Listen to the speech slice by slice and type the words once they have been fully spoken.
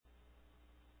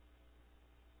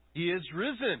He is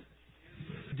risen.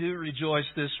 Do rejoice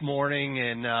this morning,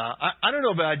 and I don't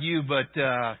know about you, but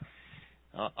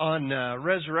on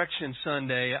Resurrection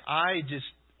Sunday, I just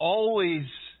always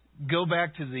go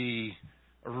back to the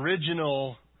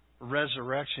original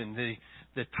resurrection,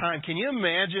 the time. Can you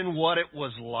imagine what it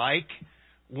was like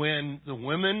when the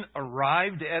women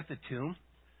arrived at the tomb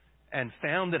and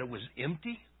found that it was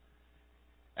empty?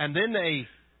 And then they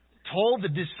told the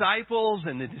disciples,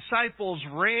 and the disciples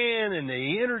ran, and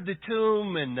they entered the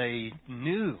tomb, and they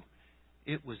knew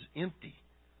it was empty.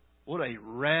 What a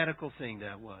radical thing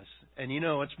that was. And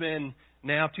it's been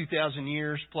now 2,000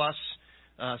 years plus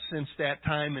since that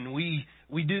time, and we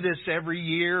do this every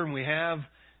year, and we have,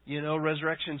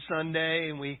 Resurrection Sunday,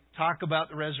 and we talk about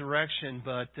the resurrection,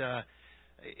 but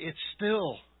it's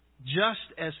still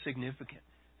just as significant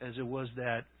as it was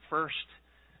that first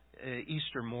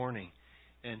Easter morning.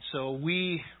 And so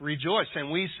we rejoice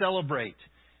and we celebrate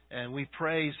and we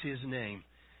praise His name,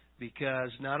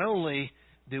 because not only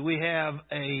do we have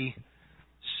a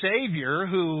Savior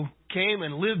who came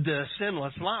and lived a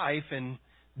sinless life and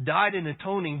died an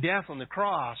atoning death on the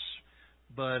cross,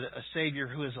 but a Savior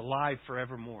who is alive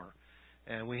forevermore.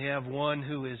 And we have one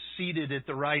who is seated at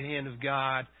the right hand of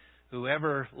God, who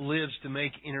ever lives to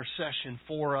make intercession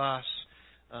for us.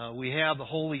 We have the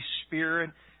Holy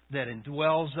Spirit that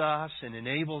indwells us and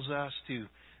enables us to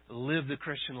live the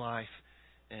Christian life,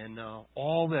 and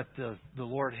all that the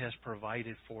Lord has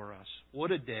provided for us.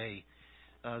 What a day.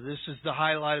 This is the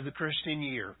highlight of the Christian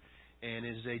year, and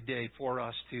it is a day for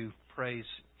us to praise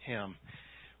Him.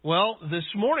 Well, this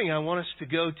morning I want us to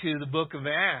go to the book of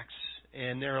Acts,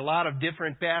 and there are a lot of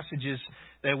different passages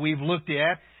that we've looked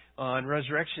at on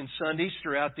Resurrection Sundays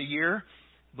throughout the year,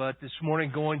 but this morning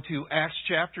going to Acts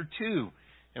chapter 2.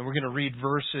 And we're going to read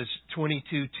verses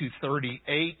 22 to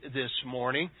 38 this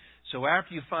morning. So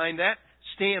after you find that,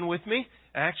 stand with me.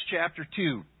 Acts chapter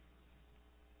 2.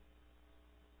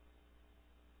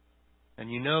 And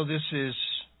this is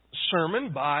a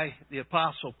sermon by the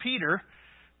Apostle Peter,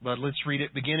 but let's read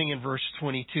it beginning in verse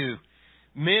 22.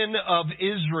 Men of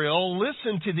Israel,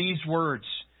 listen to these words.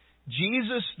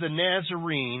 Jesus the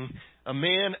Nazarene, a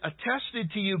man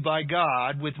attested to you by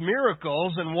God with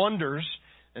miracles and wonders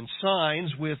and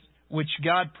signs with which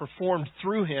God performed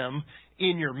through Him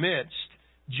in your midst,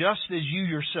 just as you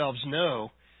yourselves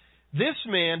know. This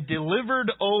man,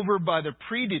 delivered over by the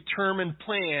predetermined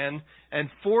plan and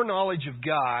foreknowledge of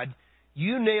God,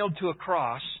 you nailed to a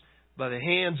cross by the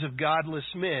hands of godless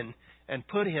men and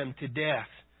put Him to death.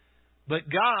 But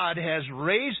God has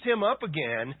raised Him up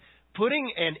again,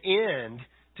 putting an end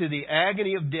to the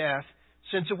agony of death,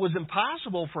 since it was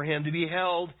impossible for Him to be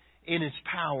held in its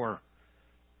power.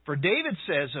 For David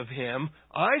says of Him,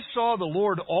 I saw the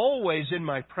Lord always in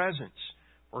my presence,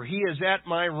 for He is at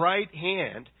my right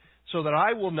hand, so that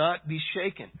I will not be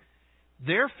shaken.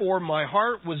 Therefore my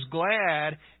heart was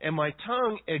glad, and my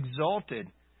tongue exulted.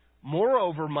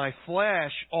 Moreover, my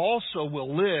flesh also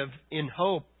will live in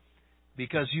hope,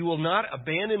 because you will not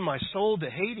abandon my soul to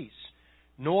Hades,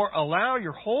 nor allow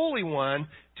your Holy One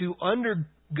to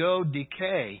undergo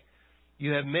decay.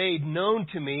 You have made known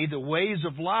to me the ways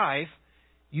of life.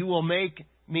 You will make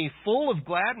me full of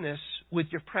gladness with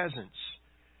your presence.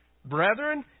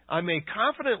 Brethren, I may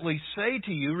confidently say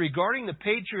to you regarding the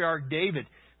patriarch David,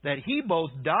 that he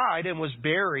both died and was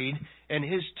buried, and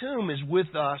his tomb is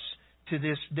with us to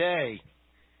this day.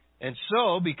 And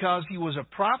so, because he was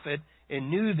a prophet and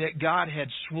knew that God had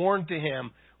sworn to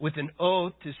him with an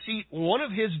oath to seat one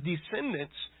of his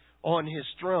descendants on his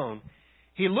throne,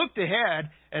 he looked ahead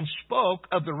and spoke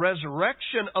of the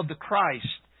resurrection of the Christ,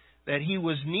 that He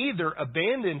was neither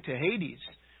abandoned to Hades,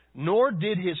 nor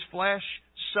did His flesh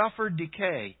suffer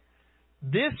decay.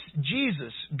 This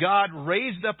Jesus God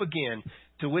raised up again,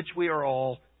 to which we are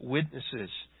all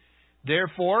witnesses.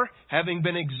 Therefore, having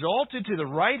been exalted to the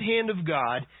right hand of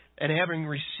God, and having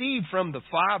received from the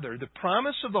Father the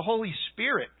promise of the Holy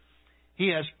Spirit, He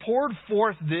has poured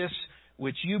forth this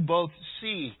which you both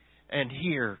see and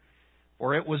hear.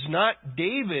 For it was not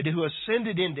David who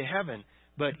ascended into heaven,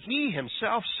 but He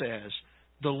Himself says,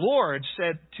 the Lord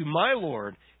said to my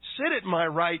Lord, sit at my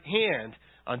right hand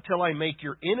until I make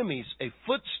your enemies a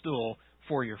footstool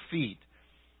for your feet.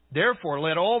 Therefore,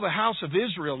 let all the house of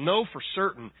Israel know for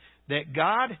certain that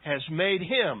God has made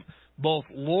Him both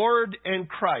Lord and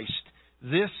Christ,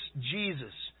 this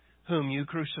Jesus whom you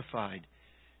crucified.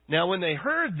 Now when they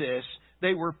heard this,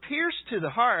 they were pierced to the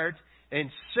heart and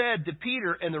said to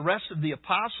Peter and the rest of the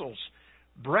apostles,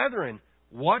 Brethren,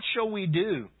 what shall we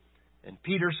do? And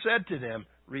Peter said to them,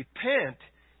 Repent,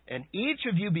 and each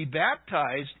of you be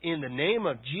baptized in the name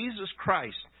of Jesus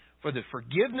Christ for the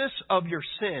forgiveness of your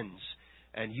sins,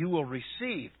 and you will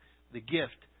receive the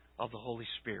gift of the Holy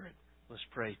Spirit. Let's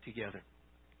pray together.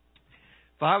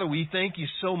 Father, we thank you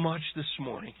so much this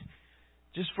morning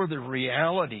just for the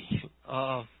reality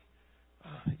of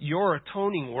your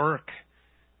atoning work,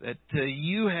 that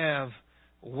you have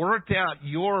worked out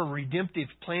your redemptive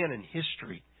plan in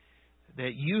history,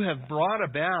 that you have brought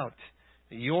about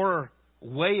your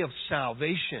way of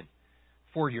salvation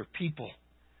for your people.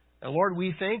 And Lord,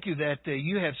 we thank you that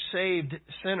you have saved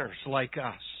sinners like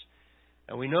us.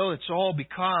 And we know it's all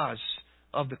because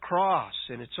of the cross,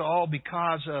 and it's all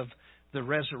because of the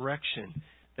resurrection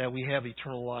that we have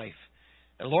eternal life.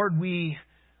 And Lord, we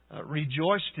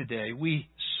rejoice today. We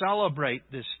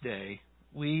celebrate this day.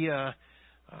 We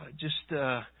just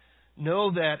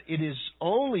know that it is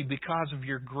only because of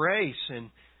your grace and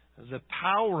the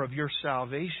power of your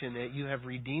salvation that you have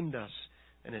redeemed us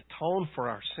and atoned for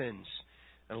our sins.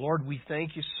 And Lord, we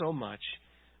thank you so much.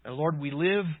 And Lord, we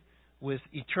live with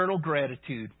eternal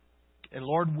gratitude. And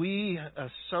Lord, we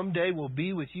someday will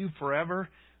be with you forever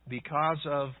because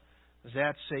of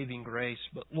that saving grace.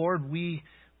 But Lord, we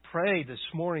pray this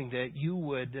morning that you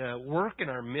would work in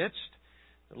our midst.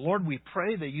 Lord, we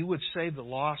pray that you would save the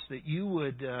lost, that you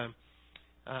would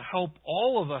help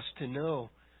all of us to know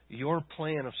your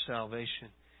plan of salvation.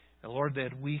 And Lord,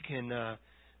 that we can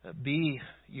be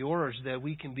yours, that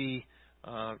we can be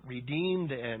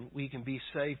redeemed and we can be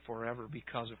saved forever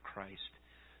because of Christ.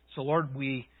 So Lord,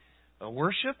 we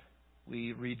worship,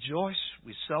 we rejoice,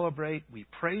 we celebrate, we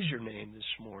praise your name this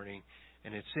morning.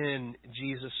 And it's in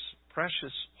Jesus'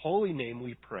 precious holy name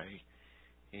we pray.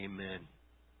 Amen.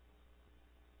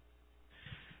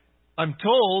 I'm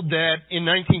told that in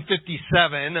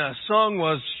 1957 a song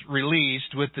was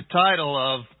released with the title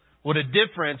of What a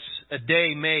Difference a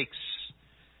Day Makes.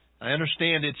 I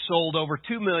understand it sold over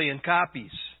 2 million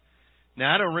copies.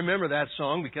 Now, I don't remember that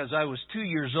song because I was 2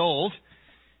 years old.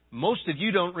 Most of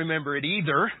you don't remember it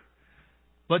either.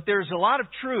 But there's a lot of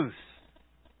truth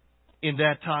in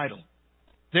that title.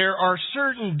 There are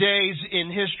certain days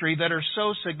in history that are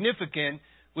so significant,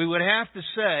 we would have to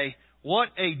say, what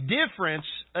a difference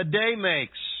a day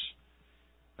makes.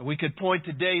 And we could point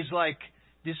to days like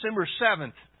December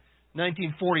 7th,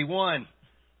 1941,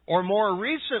 or more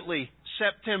recently,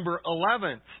 September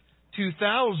 11th,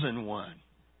 2001.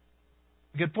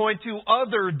 We could point to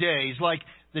other days like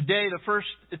the day the first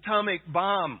atomic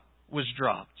bomb was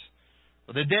dropped,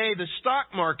 or the day the stock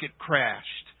market crashed,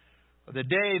 or the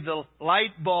day the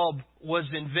light bulb was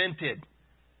invented.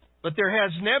 But there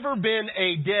has never been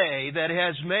a day that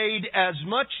has made as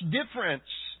much difference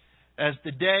as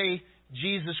the day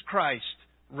Jesus Christ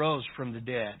rose from the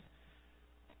dead.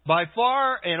 By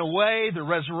far and away, the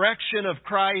resurrection of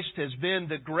Christ has been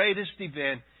the greatest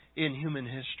event in human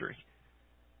history.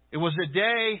 It was a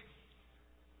day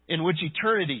in which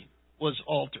eternity was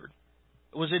altered.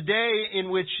 It was a day in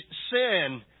which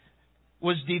sin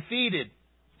was defeated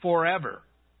forever.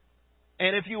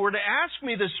 And if you were to ask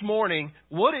me this morning,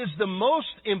 what is the most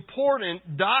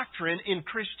important doctrine in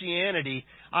Christianity,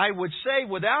 I would say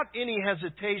without any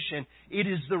hesitation, it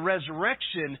is the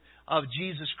resurrection of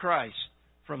Jesus Christ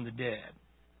from the dead.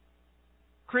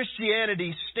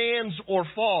 Christianity stands or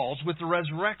falls with the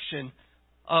resurrection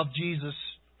of Jesus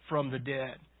from the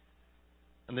dead.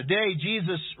 And the day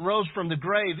Jesus rose from the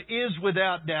grave is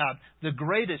without doubt the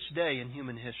greatest day in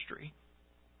human history.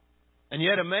 And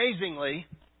yet, amazingly,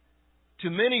 to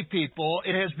many people,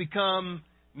 it has become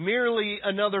merely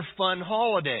another fun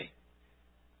holiday.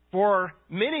 For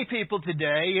many people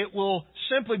today, it will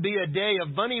simply be a day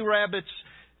of bunny rabbits,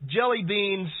 jelly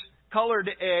beans, colored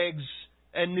eggs,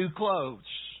 and new clothes.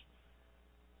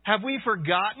 Have we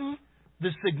forgotten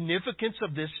the significance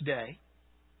of this day?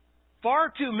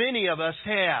 Far too many of us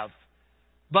have.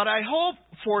 But I hope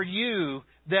for you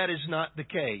that is not the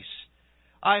case.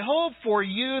 I hope for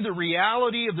you the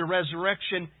reality of the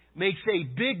resurrection makes a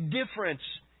big difference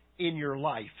in your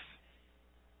life.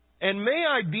 And may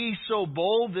I be so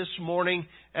bold this morning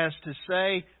as to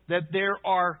say that there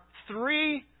are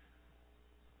 3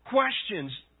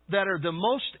 questions that are the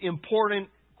most important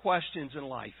questions in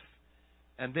life.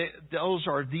 And those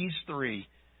are these 3.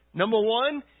 Number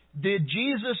 1, did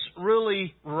Jesus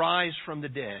really rise from the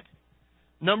dead?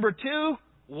 Number 2,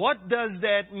 what does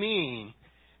that mean?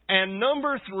 And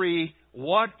number 3,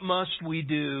 what must we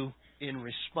do in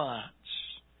response?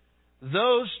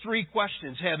 Those 3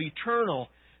 questions have eternal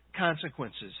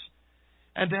consequences.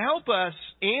 And to help us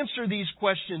answer these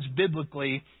questions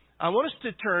biblically, I want us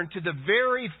to turn to the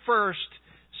very first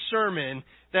sermon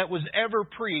that was ever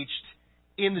preached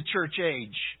in the church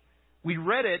age. We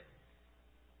read it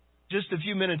just a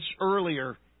few minutes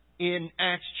earlier in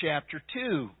Acts chapter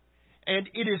 2. And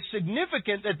it is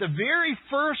significant that the very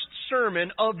first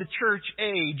sermon of the church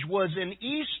age was an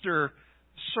Easter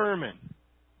sermon.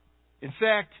 In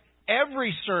fact,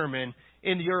 every sermon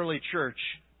in the early church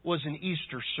was an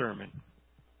Easter sermon.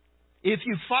 If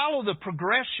you follow the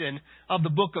progression of the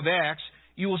book of Acts,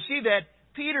 you will see that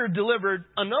Peter delivered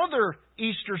another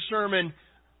Easter sermon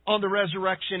on the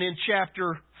resurrection in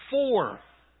chapter 4.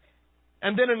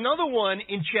 And then another one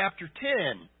in chapter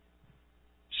 10.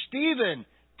 Stephen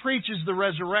preaches the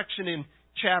resurrection in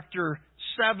chapter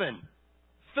 7.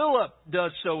 Philip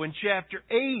does so in chapter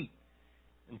 8.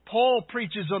 And Paul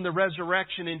preaches on the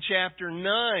resurrection in chapter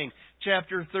 9,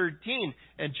 chapter 13,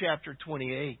 and chapter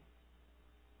 28.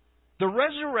 The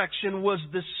resurrection was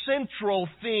the central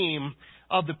theme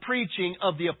of the preaching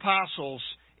of the apostles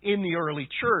in the early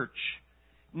church.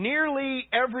 Nearly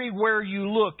everywhere you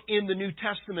look in the New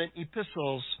Testament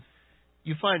epistles,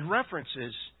 you find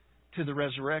references to the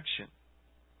resurrection.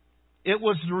 It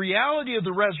was the reality of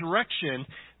the resurrection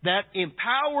that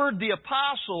empowered the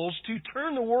apostles to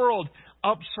turn the world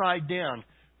upside down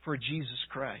for Jesus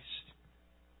Christ.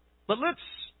 But let's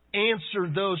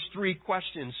answer those three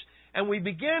questions. And we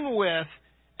begin with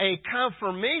a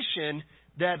confirmation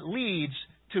that leads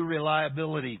to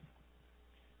reliability.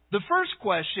 The first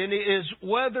question is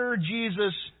whether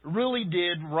Jesus really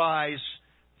did rise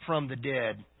from the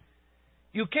dead.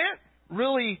 You can't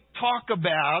really talk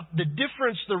about the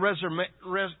difference the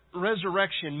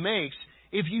resurrection makes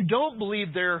if you don't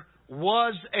believe there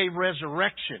was a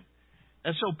resurrection.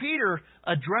 And so Peter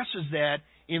addresses that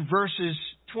in verses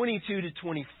 22 to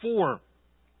 24.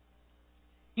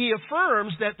 He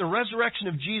affirms that the resurrection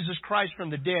of Jesus Christ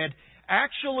from the dead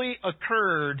actually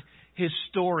occurred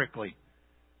historically.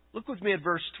 Look with me at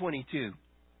verse 22.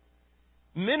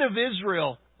 Men of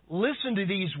Israel, listen to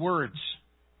these words.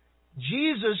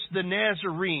 Jesus the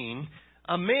Nazarene,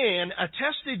 a man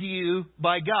attested to you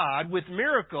by God with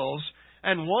miracles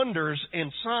and wonders and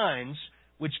signs,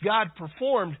 which God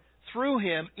performed through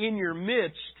him in your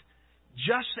midst,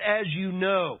 just as you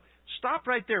know. Stop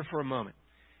right there for a moment.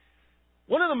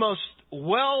 One of the most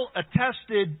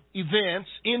well-attested events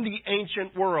in the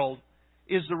ancient world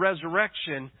is the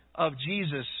resurrection of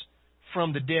Jesus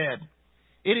from the dead.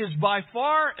 It is by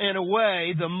far and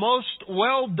away the most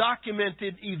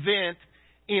well-documented event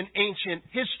in ancient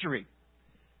history.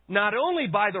 Not only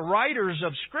by the writers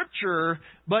of Scripture,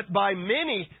 but by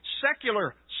many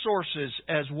secular sources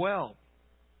as well.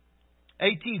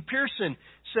 A.T. Pierson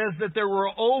says that there were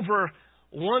over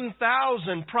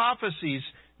 1,000 prophecies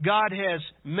God has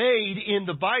made in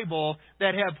the Bible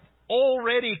that have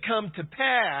already come to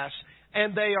pass,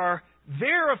 and they are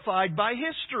verified by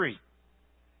history.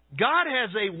 God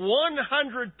has a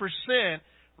 100%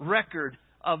 record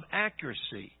of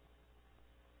accuracy.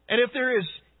 And if there is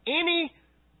any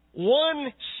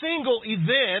one single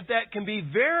event that can be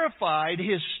verified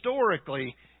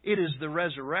historically, it is the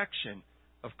resurrection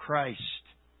of Christ.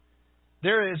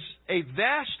 There is a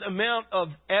vast amount of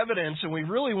evidence, and we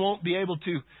really won't be able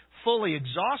to fully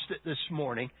exhaust it this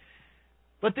morning,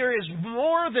 but there is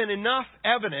more than enough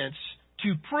evidence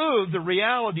to prove the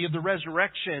reality of the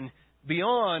resurrection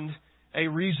beyond a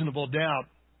reasonable doubt.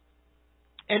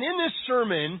 And in this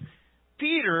sermon,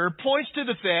 Peter points to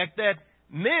the fact that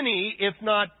many, if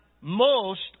not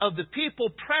most, of the people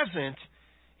present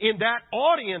in that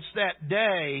audience that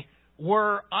day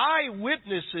were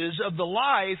eyewitnesses of the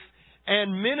life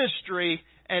and ministry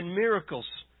and miracles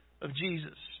of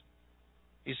Jesus.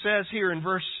 He says here in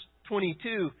verse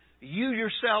 22, you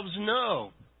yourselves know.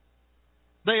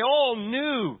 They all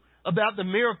knew about the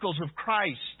miracles of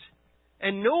Christ,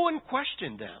 and no one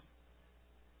questioned them.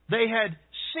 They had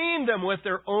seen them with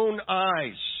their own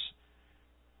eyes.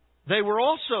 They were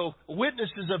also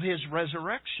witnesses of His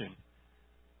resurrection.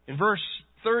 In verse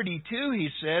 32, he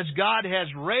says, God has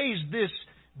raised this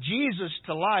Jesus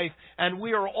to life, and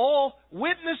we are all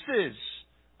witnesses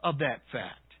of that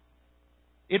fact.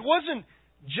 It wasn't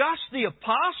just the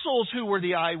apostles who were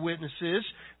the eyewitnesses.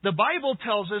 The Bible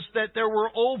tells us that there were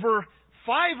over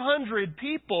 500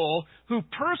 people who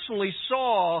personally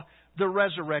saw the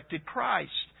resurrected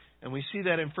Christ. And we see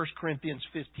that in 1 Corinthians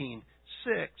 15:6.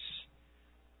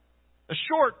 A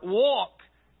short walk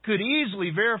could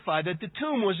easily verify that the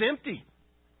tomb was empty.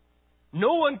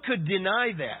 No one could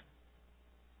deny that.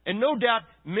 And no doubt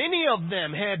many of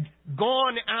them had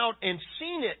gone out and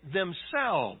seen it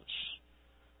themselves.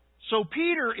 So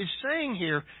Peter is saying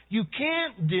here, you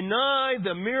can't deny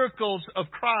the miracles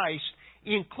of Christ,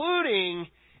 including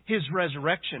His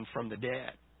resurrection from the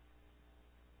dead.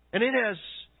 And it has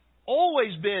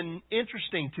always been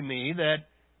interesting to me that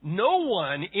no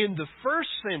one in the first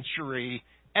century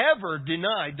ever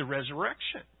denied the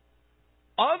resurrection.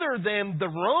 other than the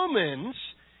Romans,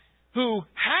 who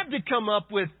had to come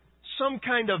up with some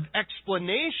kind of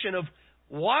explanation of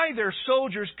why their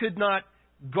soldiers could not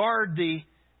guard the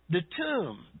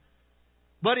tomb.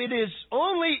 But it is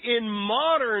only in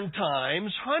modern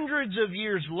times, hundreds of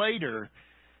years later,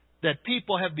 that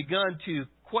people have begun to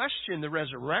question the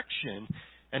resurrection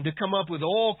and to come up with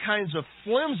all kinds of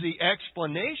flimsy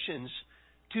explanations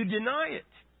to deny it.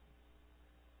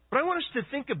 But I want us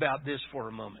to think about this for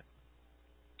a moment.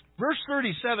 Verse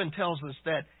 37 tells us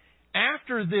that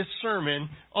after this sermon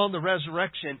on the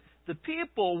resurrection, the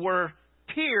people were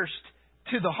pierced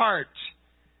to the heart.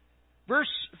 Verse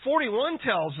 41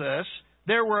 tells us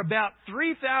there were about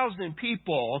 3,000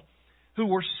 people who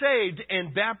were saved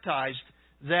and baptized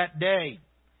that day.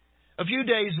 A few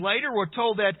days later, we're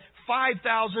told that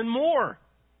 5,000 more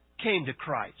came to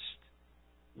Christ.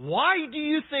 Why do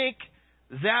you think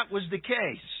that was the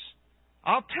case?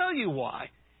 I'll tell you why.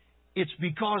 It's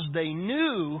because they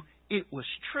knew it was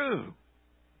true.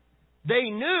 They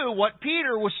knew what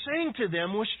Peter was saying to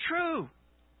them was true.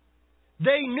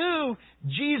 They knew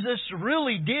Jesus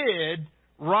really did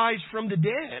rise from the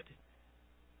dead.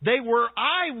 They were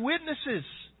eyewitnesses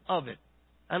of it.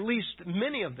 At least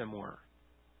many of them were.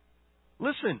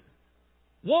 Listen,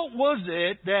 what was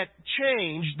it that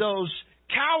changed those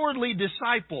cowardly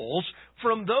disciples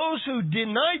from those who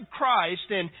denied Christ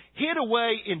and hid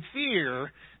away in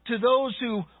fear to those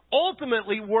who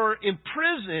ultimately were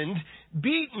imprisoned,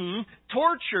 beaten,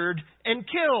 tortured, and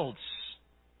killed?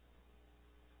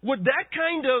 Would that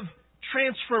kind of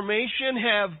transformation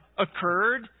have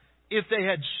occurred if they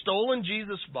had stolen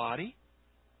Jesus' body?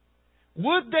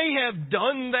 Would they have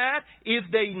done that if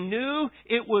they knew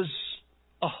it was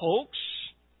a hoax?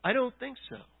 I don't think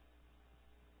so.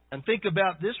 And think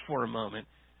about this for a moment.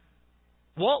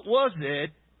 What was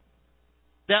it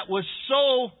that was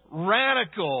so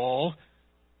radical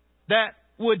that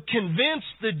would convince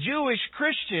the Jewish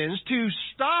Christians to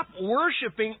stop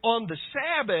worshiping on the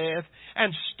Sabbath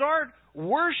and start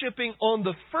worshiping on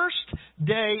the first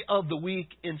day of the week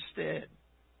instead?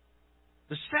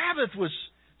 The Sabbath was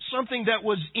something that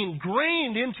was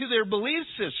ingrained into their belief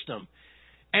system.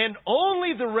 And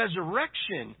only the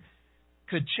resurrection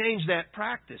could change that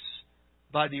practice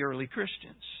by the early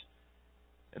Christians.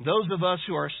 And those of us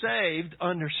who are saved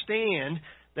understand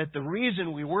that the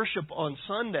reason we worship on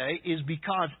Sunday is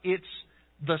because it's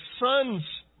the Son's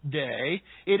day.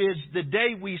 It is the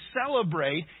day we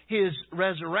celebrate His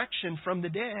resurrection from the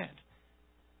dead.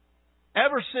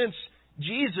 Ever since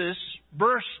Jesus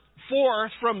burst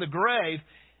forth from the grave,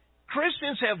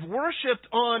 Christians have worshipped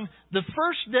on the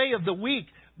first day of the week,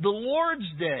 the Lord's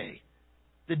Day,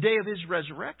 the day of His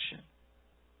resurrection.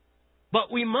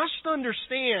 But we must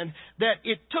understand that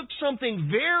it took something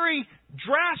very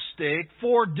drastic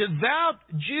for devout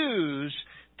Jews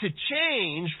to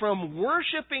change from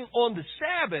worshiping on the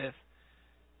Sabbath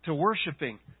to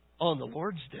worshiping on the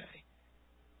Lord's Day.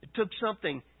 It took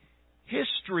something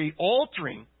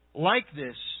history-altering like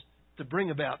this to bring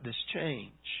about this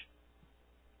change.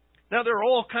 Now, there are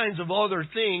all kinds of other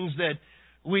things that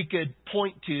we could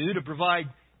point to provide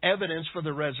evidence for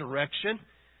the resurrection.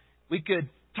 We could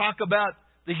talk about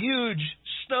the huge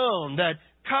stone that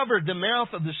covered the mouth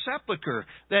of the sepulchre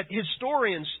that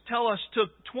historians tell us took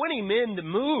 20 men to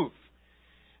move,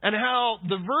 and how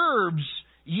the verbs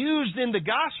used in the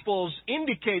Gospels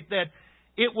indicate that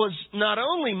it was not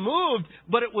only moved,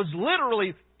 but it was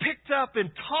literally picked up and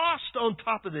tossed on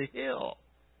top of the hill.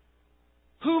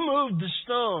 Who moved the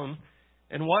stone,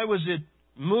 and why was it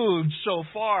moved so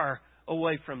far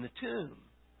away from the tomb?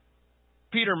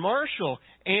 Peter Marshall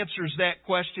answers that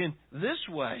question this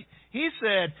way. He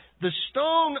said, the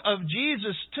stone of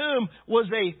Jesus' tomb was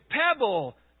a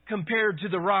pebble compared to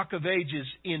the Rock of Ages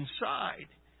inside.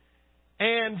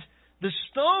 And the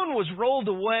stone was rolled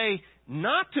away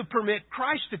not to permit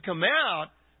Christ to come out,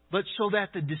 but so that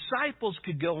the disciples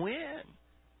could go in,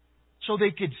 so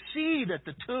they could see that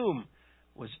the tomb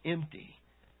was empty.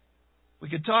 We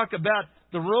could talk about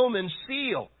the Roman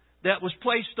seal that was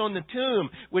placed on the tomb,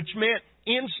 which meant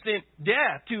instant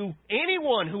death to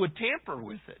anyone who would tamper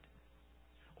with it.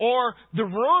 Or the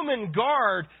Roman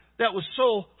guard that was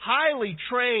so highly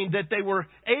trained that they were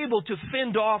able to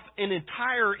fend off an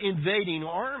entire invading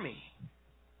army.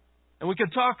 And we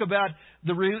could talk about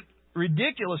the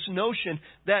ridiculous notion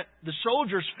that the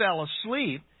soldiers fell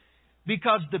asleep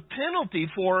because the penalty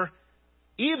for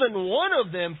even one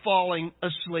of them falling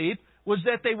asleep was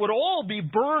that they would all be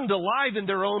burned alive in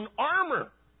their own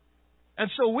armor. And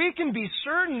so we can be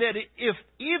certain that if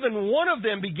even one of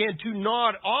them began to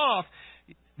nod off,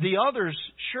 the others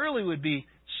surely would be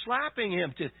slapping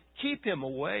him to keep him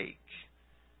awake.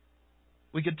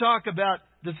 We could talk about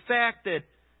the fact that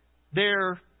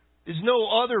there is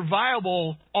no other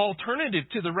viable alternative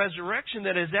to the resurrection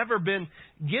that has ever been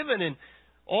given. And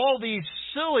all these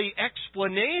silly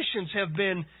explanations have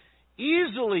been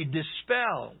easily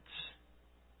dispelled.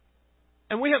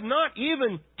 And we have not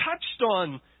even touched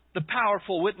on the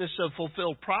powerful witness of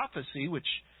fulfilled prophecy, which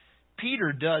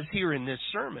Peter does here in this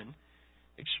sermon,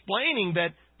 explaining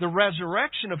that the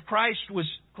resurrection of Christ was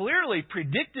clearly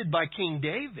predicted by King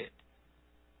David.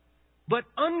 But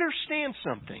understand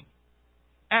something.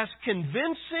 As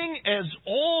convincing as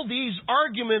all these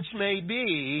arguments may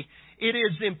be, it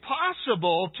is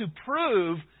impossible to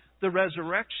prove the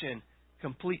resurrection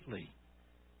completely.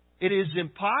 It is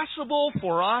impossible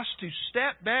for us to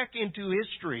step back into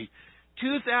history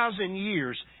 2,000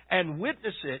 years and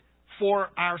witness it for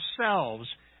ourselves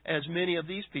as many of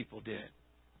these people did.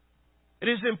 It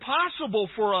is impossible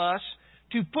for us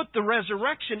to put the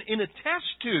resurrection in a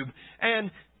test tube and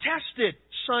test it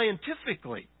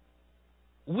scientifically.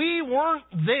 We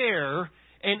weren't there,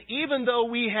 and even though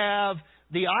we have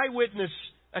the eyewitness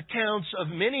accounts of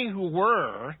many who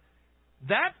were,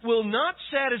 that will not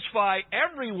satisfy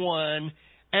everyone,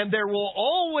 and there will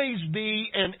always be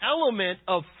an element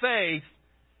of faith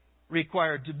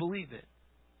required to believe it.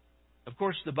 Of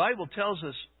course, the Bible tells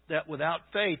us that without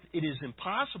faith it is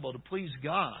impossible to please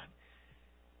God.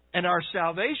 And our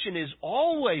salvation is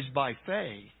always by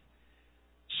faith.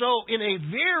 So in a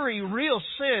very real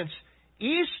sense,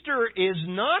 Easter is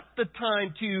not the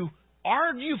time to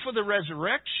argue for the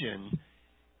resurrection.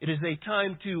 It is a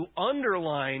time to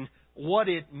underline what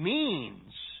it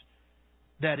means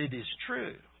that it is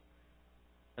true.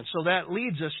 And so that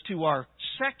leads us to our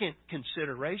second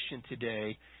consideration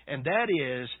today, and that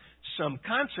is some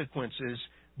consequences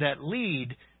that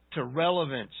lead to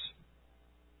relevance.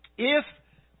 If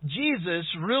Jesus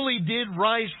really did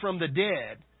rise from the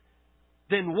dead,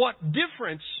 then what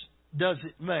difference does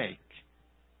it make?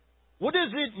 What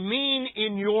does it mean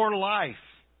in your life?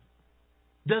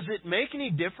 Does it make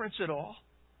any difference at all?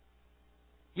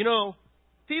 You know,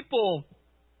 people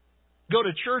go to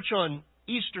church on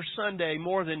Easter Sunday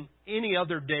more than any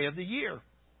other day of the year.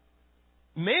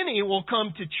 Many will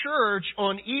come to church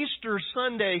on Easter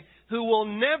Sunday who will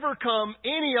never come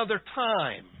any other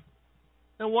time.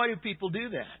 Now, why do people do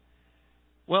that?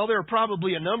 Well, there are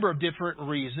probably a number of different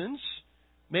reasons.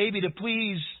 Maybe to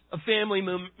please a family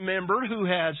member who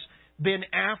has been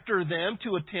after them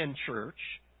to attend church.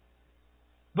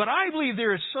 But I believe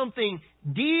there is something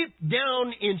deep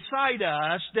down inside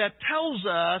us that tells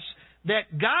us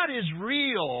that God is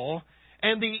real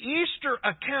and the Easter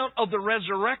account of the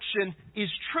resurrection is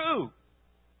true.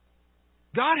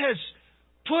 God has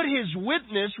put His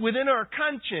witness within our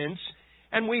conscience,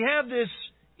 and we have this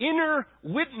inner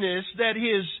witness that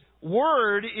His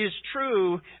Word is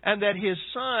true and that His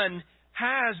Son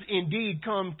has indeed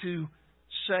come to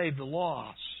save the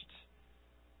lost.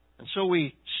 And so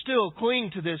we still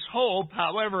cling to this hope.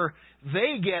 However,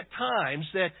 they get times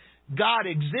that God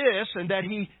exists and that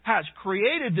He has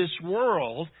created this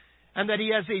world and that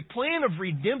He has a plan of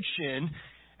redemption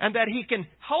and that He can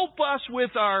help us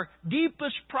with our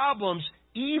deepest problems,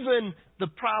 even the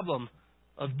problem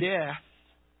of death.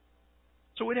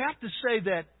 So we'd have to say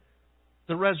that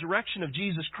the resurrection of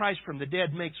Jesus Christ from the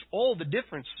dead makes all the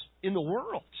difference in the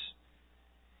world.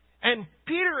 And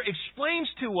Peter explains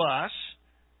to us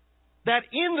that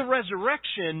in the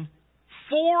resurrection,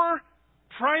 4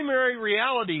 primary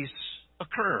realities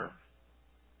occur.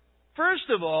 First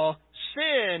of all,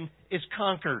 sin is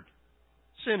conquered.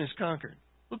 Sin is conquered.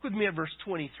 Look with me at verse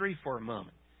 23 for a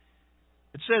moment.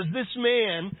 It says, "This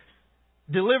man,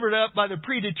 delivered up by the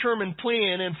predetermined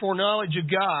plan and foreknowledge of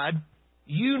God,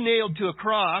 you nailed to a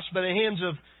cross by the hands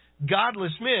of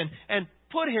godless men and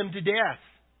put Him to death."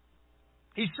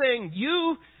 He's saying,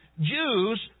 you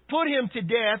Jews put Him to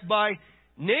death by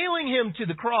nailing Him to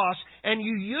the cross, and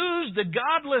you used the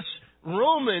godless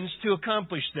Romans to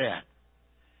accomplish that.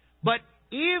 But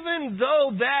even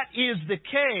though that is the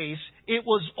case, it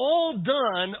was all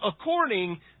done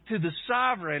according to the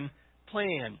sovereign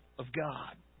plan of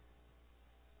God.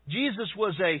 Jesus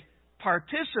was a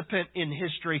participant in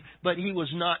history, but He was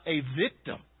not a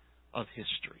victim of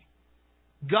history.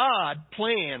 God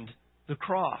planned the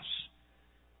cross.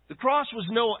 The cross was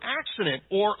no accident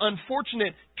or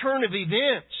unfortunate turn of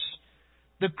events.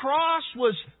 The cross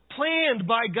was planned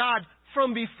by God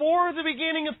from before the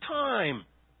beginning of time.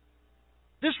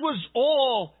 This was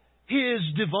all His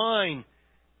divine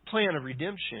plan of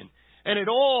redemption. And it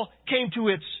all came to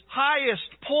its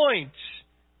highest point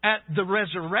at the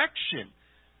resurrection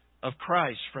of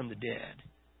Christ from the dead.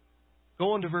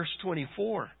 Go on to verse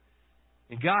 24.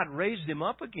 And God raised Him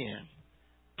up again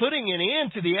putting an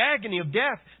end to the agony of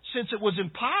death, since it was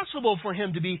impossible for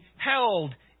him to be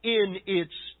held in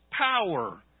its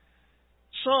power.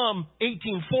 Psalm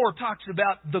 18:4 talks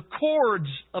about the cords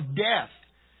of death.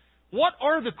 What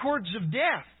are the cords of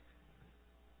death?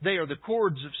 They are the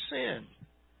cords of sin.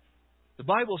 The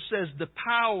Bible says the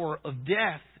power of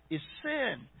death is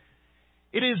sin.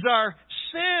 It is our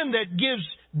sin that gives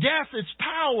death its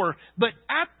power. But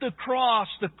at the cross,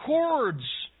 the cords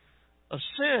of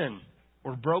sin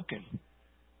were broken.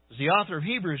 As the author of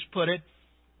Hebrews put it,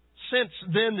 since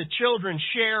then the children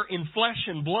share in flesh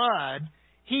and blood,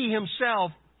 he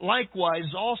himself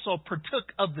likewise also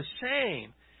partook of the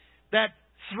same, that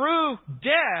through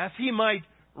death he might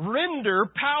render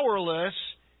powerless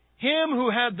him who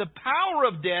had the power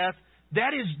of death,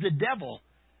 that is the devil,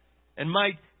 and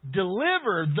might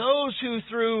deliver those who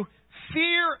through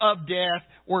fear of death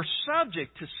were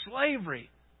subject to slavery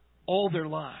all their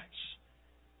lives.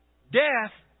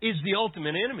 Death is the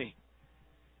ultimate enemy.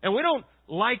 And we don't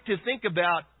like to think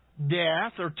about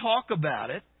death or talk about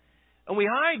it. And we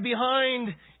hide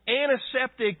behind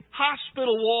antiseptic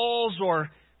hospital walls or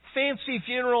fancy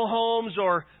funeral homes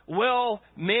or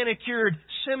well-manicured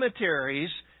cemeteries.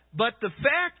 But the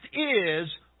fact is,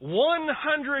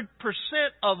 100%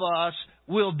 of us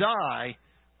will die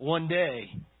one day.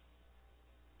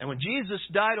 And when Jesus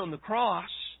died on the cross,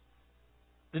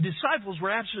 the disciples were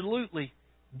absolutely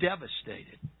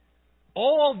devastated.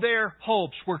 All their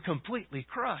hopes were completely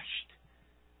crushed.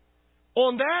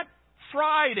 On that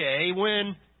Friday,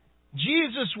 when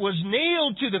Jesus was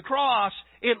nailed to the cross,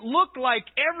 it looked like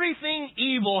everything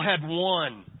evil had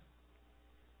won.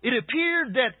 It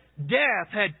appeared that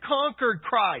death had conquered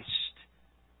Christ.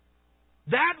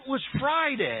 That was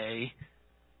Friday,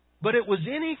 but it was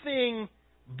anything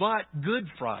but Good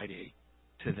Friday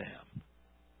to them.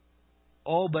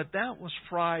 Oh, but that was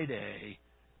Friday.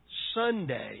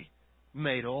 Sunday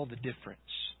made all the difference.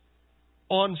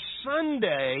 On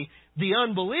Sunday, the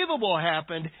unbelievable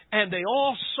happened, and they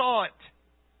all saw it.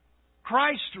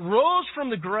 Christ rose from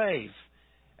the grave,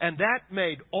 and that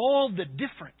made all the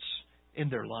difference in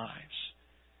their lives.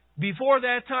 Before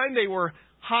that time, they were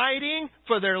hiding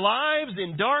for their lives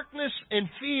in darkness and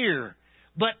fear.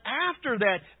 But after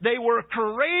that, they were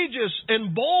courageous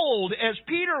and bold, as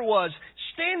Peter was,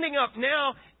 standing up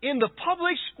now in the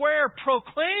public square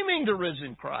proclaiming the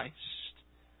risen Christ.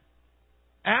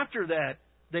 After that,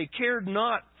 they cared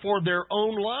not for their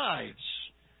own lives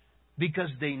because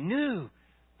they knew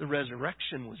the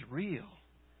resurrection was real.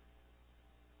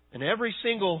 And every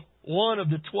single one of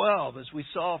the 12, as we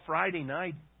saw Friday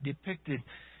night depicted,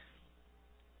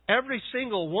 every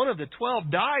single one of the 12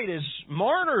 died as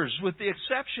martyrs, with the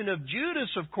exception of Judas,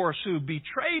 of course, who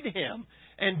betrayed him,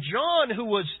 and John, who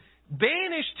was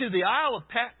banished to the Isle of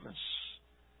Patmos.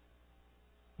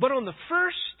 But on the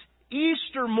first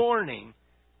Easter morning,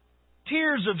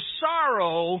 tears of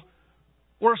sorrow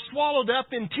were swallowed up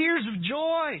in tears of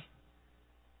joy.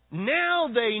 Now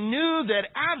they knew that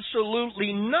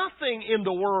absolutely nothing in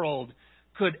the world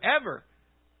could ever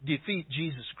defeat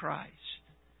Jesus Christ.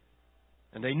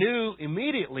 And they knew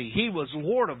immediately He was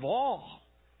Lord of all.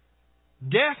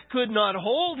 Death could not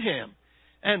hold Him.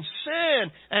 And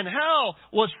sin and hell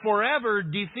was forever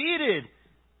defeated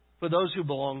for those who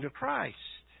belong to Christ.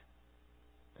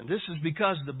 And this is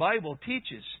because the Bible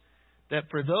teaches that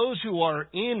for those who are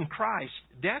in Christ,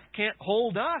 death can't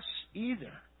hold us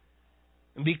either.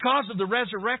 And because of the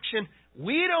resurrection,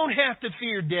 we don't have to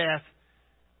fear death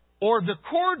or the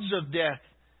cords of death,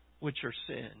 which are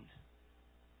sin.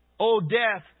 O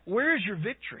death, where is your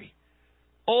victory?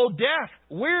 O death,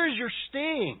 where is your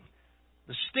sting?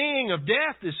 The sting of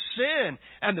death is sin,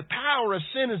 and the power of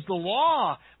sin is the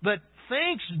law. But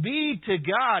thanks be to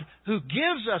God who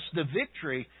gives us the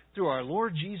victory through our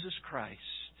Lord Jesus Christ.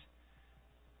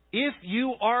 If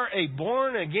you are a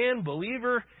born-again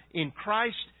believer in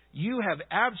Christ, you have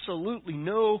absolutely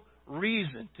no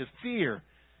reason to fear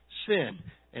sin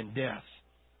and death.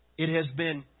 It has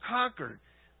been conquered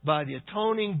by the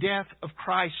atoning death of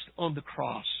Christ on the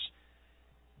cross.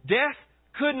 Death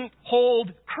couldn't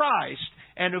hold Christ,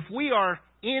 and if we are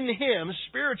in Him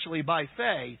spiritually by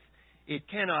faith, it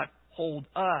cannot hold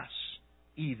us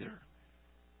either.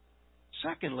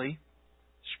 Secondly,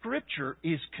 Scripture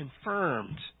is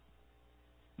confirmed.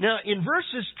 Now, in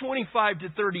verses 25 to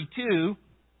 32,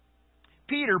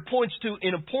 Peter points to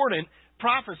an important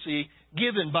prophecy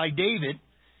given by David.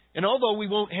 And although we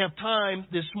won't have time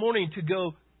this morning to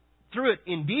go through it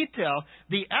in detail,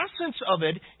 the essence of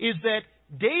it is that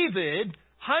David,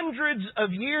 hundreds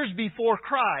of years before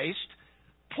Christ,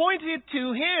 pointed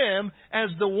to Him as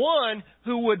the one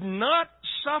who would not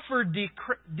suffer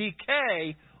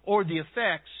decay or the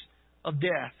effects of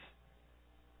death.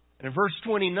 And in verse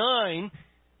 29,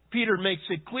 Peter makes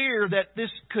it clear that this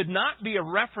could not be a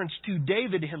reference to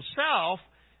David himself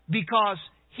because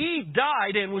he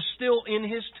died and was still in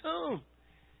his tomb.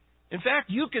 In fact,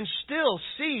 you can still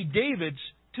see David's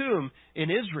tomb in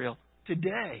Israel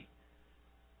today.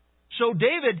 So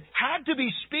David had to be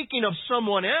speaking of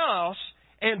someone else,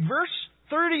 and verse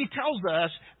 30 tells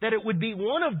us that it would be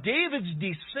one of David's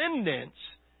descendants.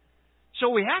 So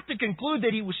we have to conclude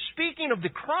that he was speaking of the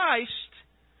Christ,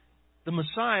 the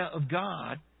Messiah of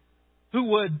God, who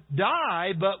would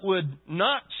die but would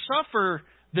not suffer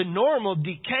the normal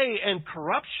decay and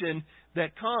corruption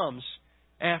that comes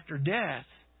after death.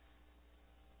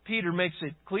 Peter makes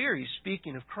it clear he's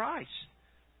speaking of Christ.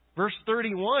 Verse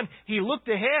 31, he looked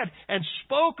ahead and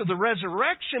spoke of the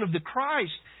resurrection of the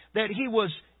Christ, that he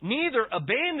was neither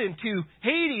abandoned to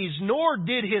Hades, nor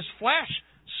did his flesh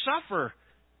suffer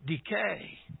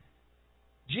decay.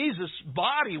 Jesus'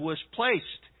 body was placed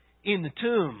in the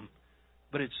tomb,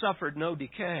 but it suffered no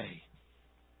decay.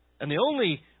 And the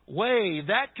only way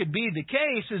that could be the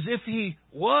case is if he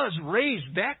was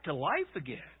raised back to life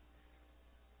again.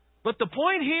 But the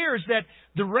point here is that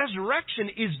the resurrection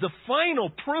is the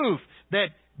final proof that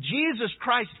Jesus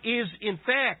Christ is, in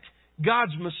fact,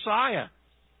 God's Messiah,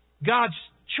 God's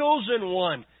chosen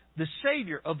one, the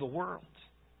Savior of the world.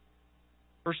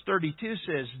 Verse 32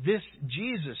 says, this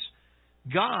Jesus,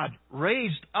 God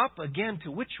raised up again,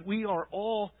 to which we are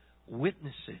all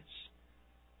witnesses.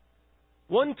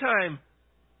 One time,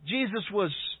 Jesus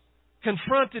was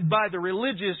confronted by the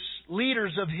religious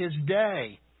leaders of his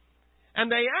day. And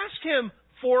they asked him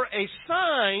for a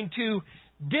sign to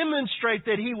demonstrate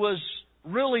that he was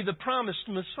really the promised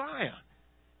Messiah.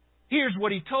 Here's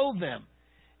what he told them.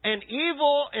 An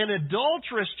evil and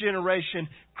adulterous generation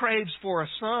craves for a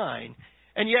sign,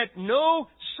 and yet no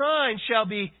sign shall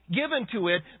be given to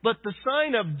it but the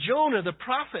sign of Jonah the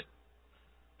prophet.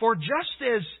 For just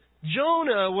as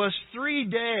Jonah was 3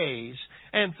 days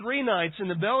and 3 nights in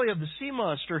the belly of the sea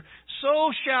monster,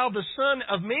 so shall the Son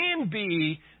of Man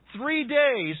be 3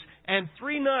 days and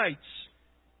 3 nights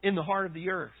in the heart of the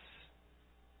earth.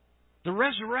 The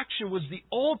resurrection was the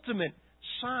ultimate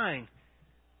sign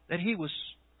that he was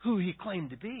who he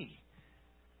claimed to be.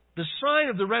 The sign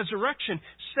of the resurrection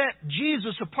set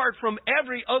Jesus apart from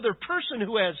every other person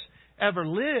who has ever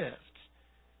lived.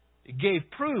 It gave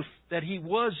proof that he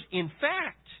was, in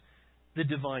fact, the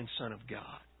divine Son of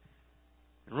God.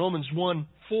 In Romans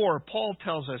 1:4, Paul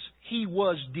tells us he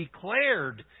was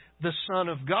declared the Son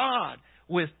of God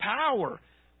with power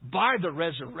by the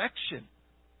resurrection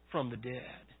from the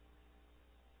dead.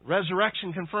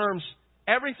 Resurrection confirms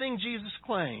everything Jesus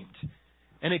claimed,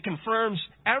 and it confirms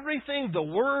everything the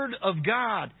Word of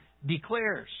God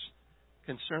declares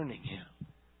concerning him.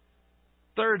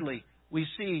 Thirdly, we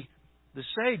see the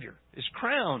Savior is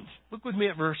crowned. Look with me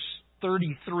at verse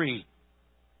 33.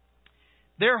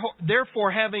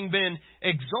 Therefore, having been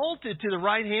exalted to the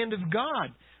right hand of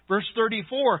God. Verse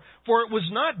 34, for it was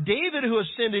not David who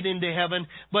ascended into heaven,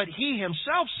 but he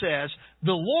himself says,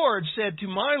 the Lord said to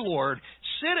my Lord,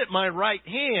 sit at my right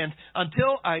hand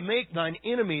until I make thine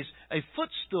enemies a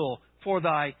footstool for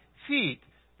thy feet.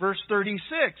 Verse 36,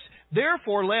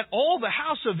 therefore let all the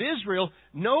house of Israel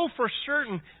know for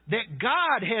certain that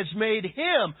God has made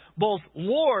him both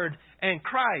Lord and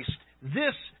Christ,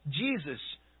 this Jesus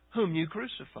whom you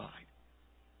crucified.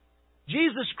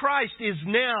 Jesus Christ is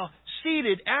now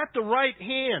seated at the right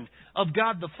hand of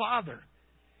God the Father.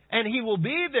 And he will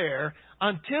be there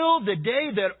until the day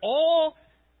that all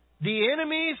the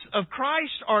enemies of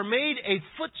Christ are made a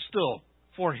footstool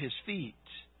for his feet.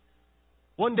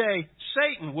 One day,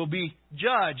 Satan will be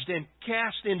judged and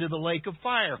cast into the lake of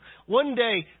fire. One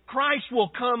day, Christ will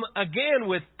come again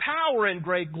with power and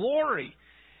great glory.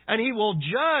 And he will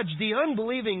judge the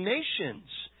unbelieving nations.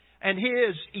 And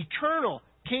his eternal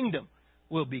kingdom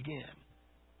will begin.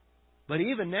 But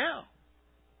even now,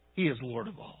 he is Lord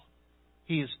of all.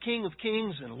 He is King of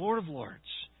kings and Lord of lords.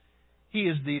 He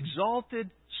is the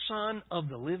exalted Son of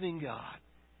the living God.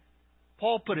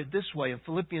 Paul put it this way in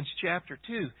Philippians chapter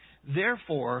 2.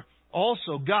 Therefore,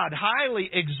 also God highly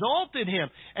exalted him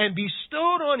and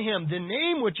bestowed on him the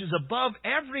name which is above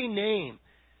every name,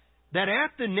 that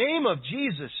at the name of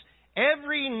Jesus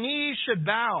every knee should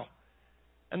bow,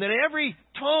 and that every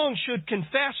tongue should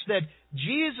confess that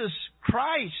Jesus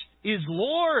Christ is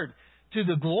Lord, to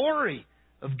the glory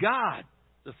of God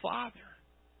the Father.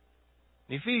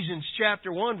 In Ephesians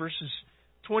chapter 1, verses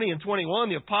 20 and 21,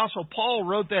 the Apostle Paul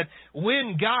wrote that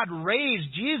when God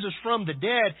raised Jesus from the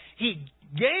dead, He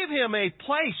gave Him a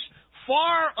place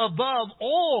far above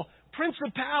all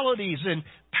principalities and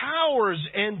powers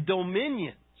and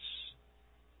dominions.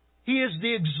 He is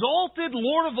the exalted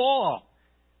Lord of all.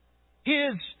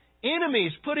 His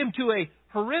enemies put him to a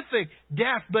horrific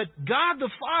death, but God the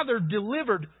Father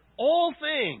delivered all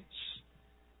things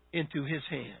into His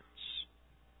hands.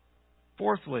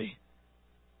 Fourthly,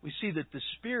 we see that the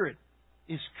Spirit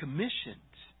is commissioned.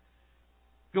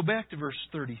 Go back to verse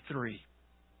 33.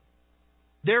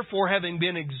 Therefore, having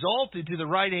been exalted to the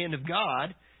right hand of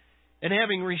God, and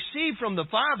having received from the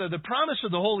Father the promise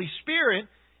of the Holy Spirit,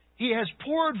 He has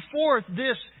poured forth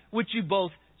this which you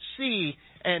both see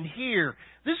and hear.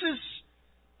 This is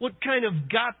what kind of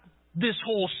got this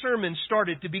whole sermon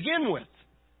started to begin with.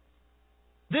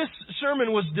 This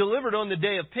sermon was delivered on the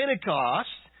day of Pentecost,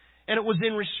 and it was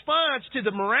in response to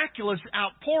the miraculous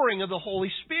outpouring of the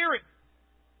Holy Spirit.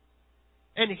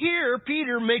 And here,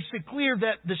 Peter makes it clear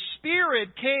that the Spirit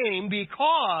came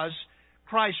because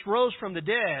Christ rose from the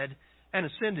dead and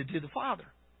ascended to the Father.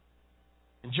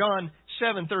 In John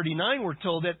 7:39, we're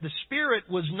told that the Spirit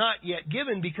was not yet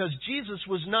given because Jesus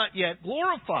was not yet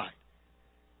glorified.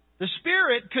 The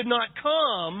Spirit could not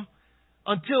come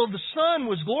until the Son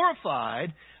was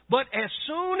glorified, but as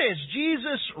soon as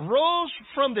Jesus rose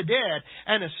from the dead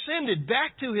and ascended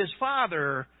back to His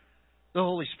Father, the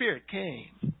Holy Spirit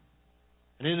came.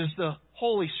 And it is the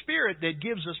Holy Spirit that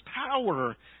gives us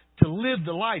power to live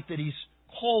the life that He's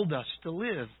called us to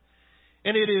live.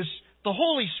 And it is the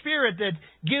Holy Spirit that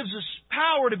gives us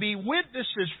power to be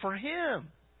witnesses for Him.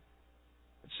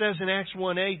 It says in Acts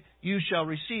 1:8, you shall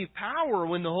receive power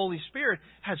when the Holy Spirit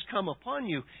has come upon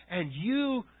you, and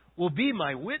you will be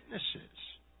my witnesses.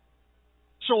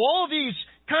 So all of these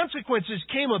consequences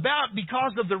came about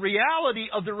because of the reality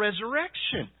of the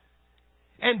resurrection.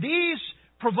 And these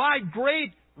provide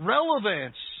great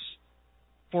relevance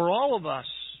for all of us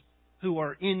who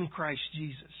are in Christ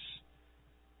Jesus.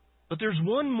 But there's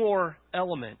one more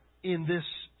element in this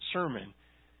sermon,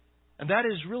 and that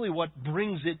is really what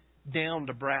brings it down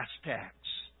to brass tacks,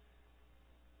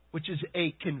 which is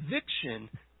a conviction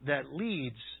that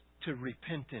leads to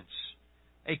repentance.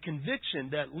 A conviction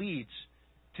that leads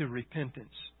to repentance.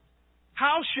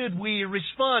 How should we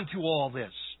respond to all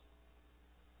this?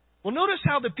 Well, notice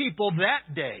how the people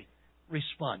that day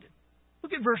responded.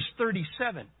 Look at verse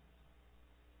 37.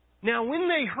 Now, when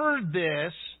they heard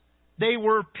this, they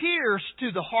were pierced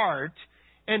to the heart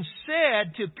and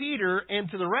said to Peter and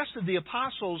to the rest of the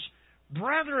apostles,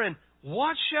 Brethren,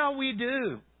 what shall we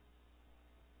do?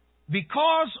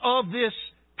 Because of this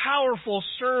powerful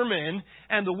sermon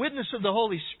and the witness of the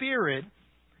Holy Spirit,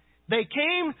 they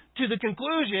came to the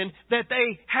conclusion that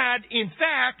they had in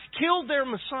fact killed their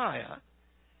Messiah,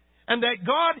 and that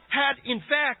God had in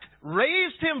fact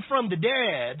raised Him from the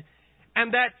dead,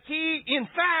 and that He in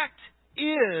fact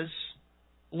is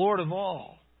Lord of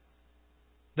all.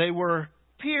 They were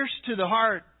pierced to the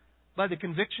heart by the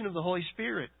conviction of the Holy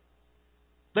Spirit.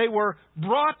 They were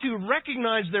brought to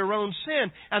recognize their own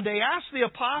sin, and they asked the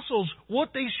apostles what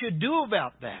they should do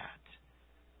about that.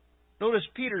 Notice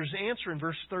Peter's answer in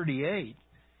verse 38.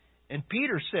 And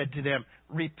Peter said to them,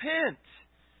 Repent,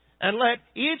 and let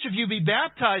each of you be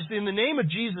baptized in the name of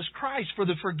Jesus Christ for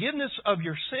the forgiveness of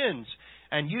your sins,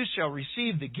 and you shall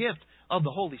receive the gift of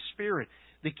the Holy Spirit.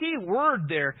 The key word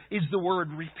there is the word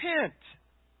repent.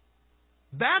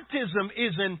 Baptism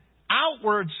is an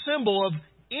outward symbol of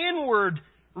inward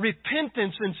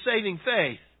repentance and saving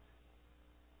faith.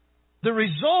 The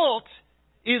result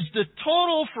is the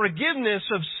total forgiveness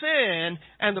of sin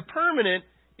and the permanent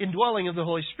indwelling of the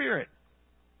Holy Spirit.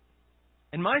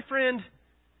 And my friend,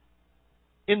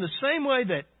 in the same way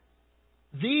that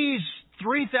these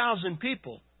 3,000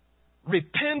 people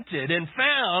repented and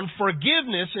found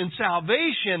forgiveness and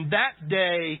salvation that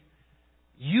day,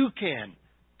 you can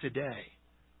today.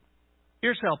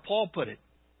 Here's how Paul put it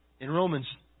in Romans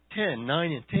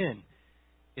 10:9 and 10.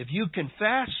 If you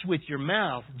confess with your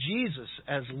mouth Jesus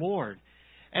as Lord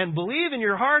and believe in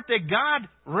your heart that God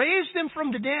raised Him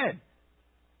from the dead,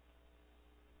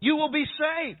 you will be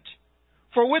saved.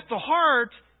 For with the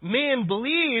heart man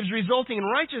believes, resulting in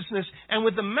righteousness, and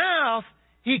with the mouth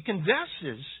he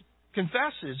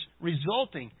confesses,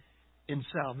 resulting in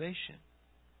salvation.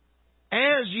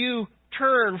 As you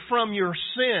turn from your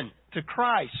sin to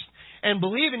Christ and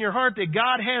believe in your heart that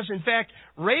God has in fact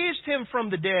raised Him from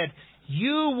the dead,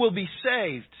 you will be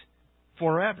saved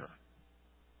forever.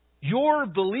 Your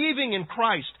believing in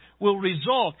Christ will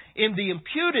result in the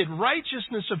imputed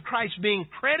righteousness of Christ being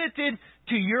credited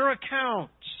to your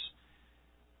accounts.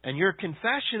 And your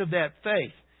confession of that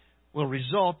faith will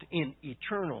result in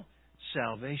eternal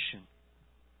salvation.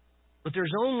 But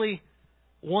there's only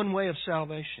one way of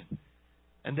salvation,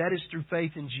 and that is through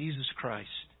faith in Jesus Christ.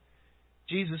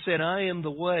 Jesus said, I am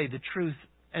the way, the truth,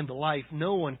 and the life.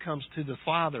 No one comes to the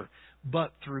Father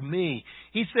but through me.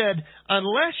 He said,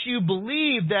 unless you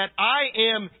believe that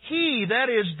I am He, that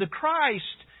is the Christ,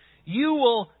 you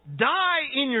will die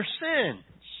in your sins.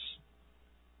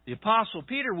 The Apostle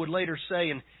Peter would later say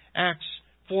in Acts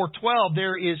 4:12,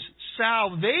 there is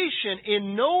salvation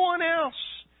in no one else,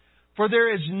 for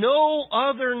there is no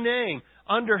other name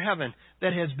under heaven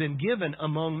that has been given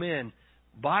among men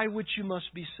by which you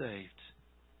must be saved.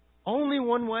 Only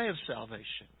one way of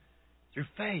salvation, through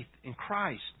faith in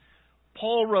Christ.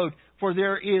 Paul wrote, for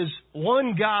there is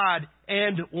one God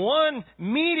and one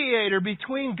mediator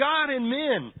between God and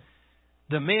men,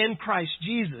 the man Christ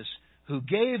Jesus, who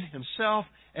gave Himself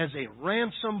as a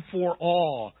ransom for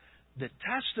all, the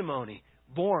testimony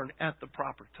born at the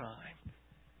proper time.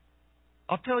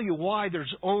 I'll tell you why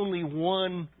there's only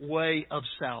one way of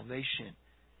salvation.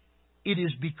 It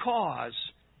is because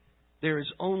there is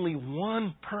only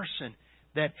one person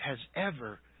that has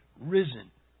ever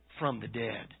risen from the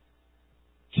dead.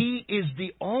 He is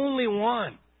the only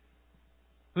one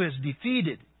who has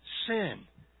defeated sin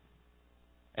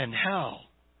and hell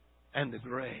and the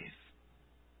grave.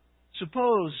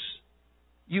 Suppose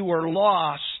you were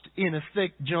lost in a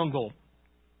thick jungle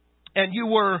and you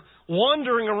were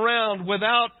wandering around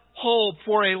without hope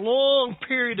for a long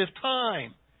period of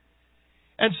time.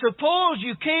 And suppose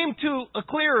you came to a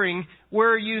clearing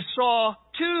where you saw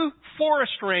two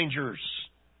forest rangers.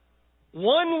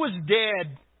 One was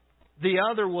dead, the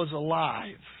other was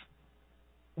alive.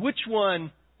 Which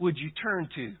one would you turn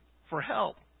to for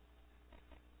help?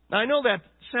 Now, I know that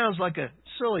sounds like a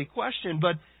silly question,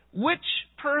 but which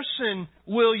person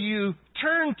will you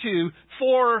turn to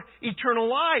for eternal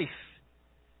life?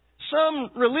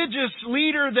 Some religious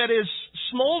leader that is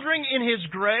smoldering in his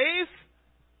grave?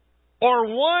 Or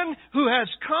one who has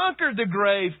conquered the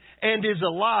grave and is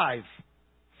alive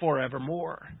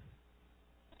forevermore?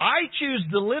 I choose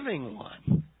the living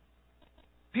one.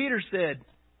 Peter said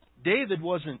David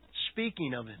wasn't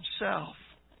speaking of himself.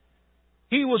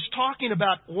 He was talking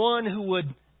about one who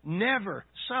would never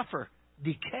suffer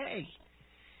decay.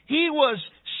 He was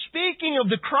speaking of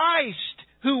the Christ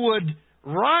who would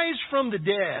rise from the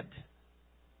dead.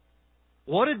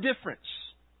 What a difference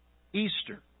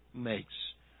Easter makes.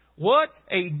 What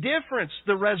a difference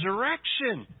the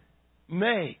resurrection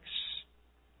makes.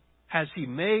 Has He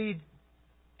made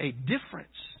a difference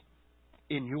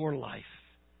in your life?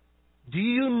 Do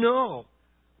you know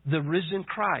the risen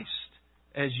Christ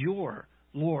as your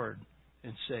Lord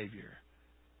and Savior?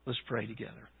 Let's pray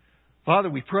together. Father,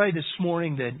 we pray this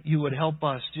morning that You would help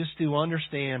us just to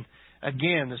understand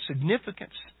again the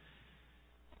significance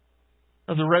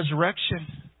of the resurrection,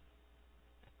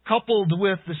 coupled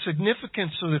with the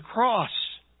significance of the cross,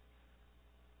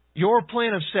 Your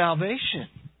plan of salvation,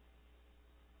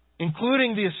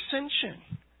 including the ascension,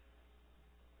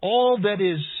 all that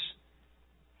is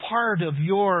part of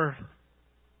Your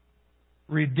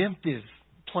redemptive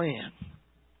plan.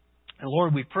 And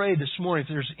Lord, we pray this morning,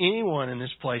 if there's anyone in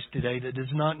this place today that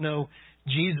does not know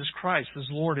Jesus Christ as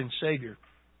Lord and Savior,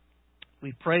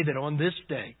 we pray that on this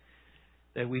day,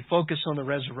 that we focus on the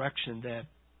resurrection, that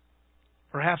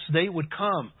perhaps they would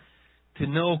come to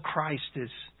know Christ as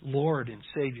Lord and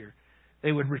Savior.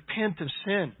 They would repent of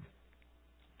sin,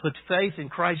 put faith in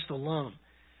Christ alone,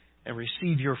 and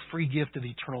receive Your free gift of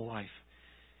eternal life.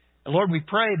 And Lord, we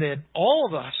pray that all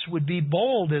of us would be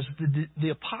bold as the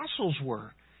apostles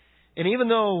were. And even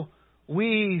though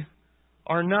we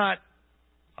are not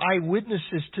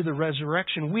eyewitnesses to the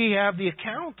resurrection, we have the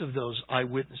account of those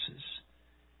eyewitnesses.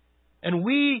 And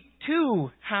we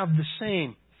too have the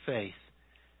same faith.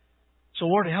 So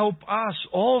Lord, help us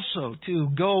also to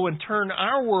go and turn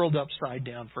our world upside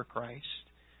down for Christ.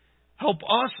 Help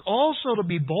us also to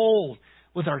be bold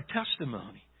with our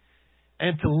testimony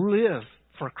and to live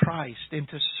for Christ and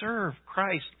to serve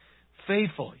Christ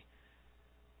faithfully.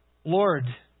 Lord,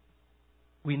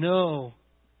 we know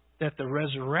that the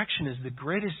resurrection is the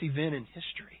greatest event in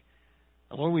history.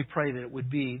 And Lord, we pray that it would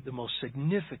be the most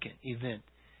significant event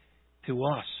to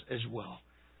us as well.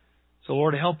 So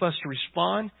Lord, help us to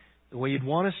respond the way You'd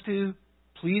want us to,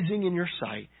 pleasing in Your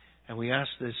sight. And we ask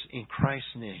this in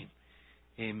Christ's name.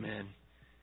 Amen.